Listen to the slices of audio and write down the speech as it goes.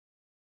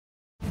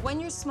When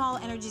you're small,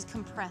 energy's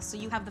compressed, so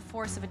you have the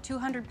force of a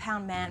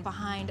 200-pound man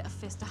behind a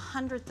fist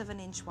 1/100 of an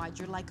inch wide.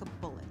 You're like a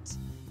bullet.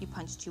 You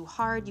punch too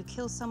hard, you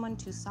kill someone.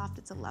 Too soft,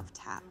 it's a love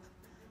tap.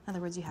 In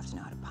other words, you have to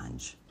know how to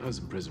punch. I was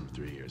in prison for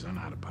 3 years. I know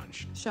how to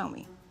punch. Show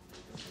me.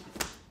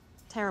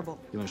 Terrible.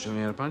 You want to show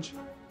me how to punch?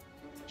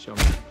 Show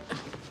me.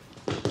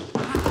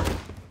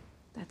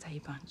 That's how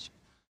you punch.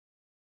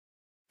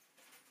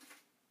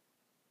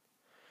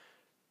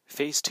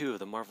 Phase 2 of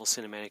the Marvel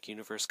Cinematic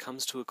Universe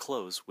comes to a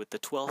close with the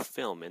 12th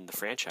film in the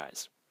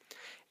franchise.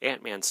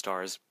 Ant-Man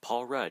stars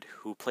Paul Rudd,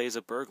 who plays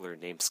a burglar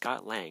named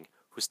Scott Lang,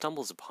 who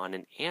stumbles upon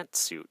an ant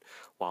suit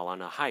while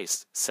on a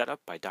heist set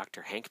up by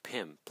Dr. Hank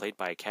Pym, played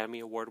by Academy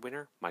Award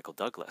winner Michael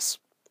Douglas.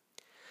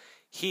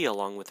 He,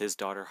 along with his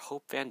daughter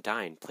Hope Van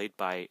Dyne, played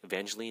by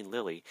Evangeline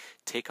Lilly,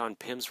 take on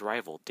Pym's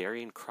rival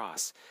Darian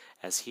Cross,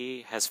 as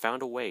he has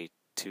found a way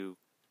to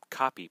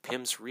copy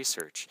Pym's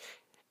research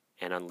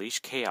and unleash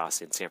chaos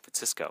in San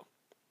Francisco.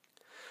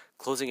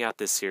 Closing out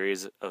this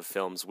series of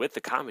films with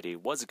the comedy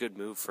was a good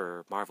move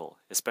for Marvel,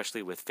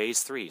 especially with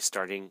Phase 3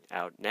 starting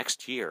out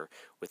next year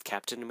with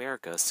Captain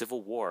America: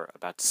 Civil War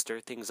about to stir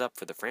things up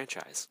for the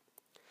franchise.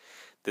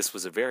 This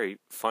was a very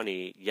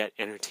funny yet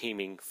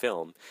entertaining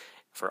film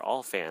for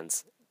all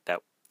fans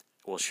that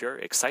will sure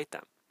excite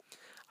them.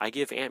 I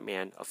give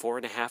Ant-Man a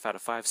 4.5 out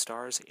of 5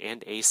 stars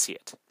and a see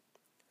it.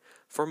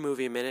 For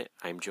Movie Minute,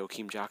 I'm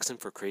Joakim Jackson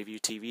for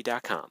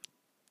CraveUTV.com.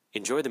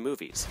 Enjoy the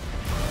movies.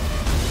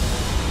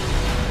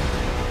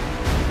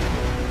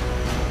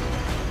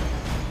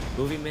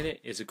 Movie Minute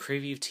is a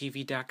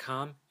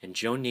CraveUTV.com and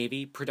Joe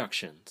Navy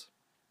Productions.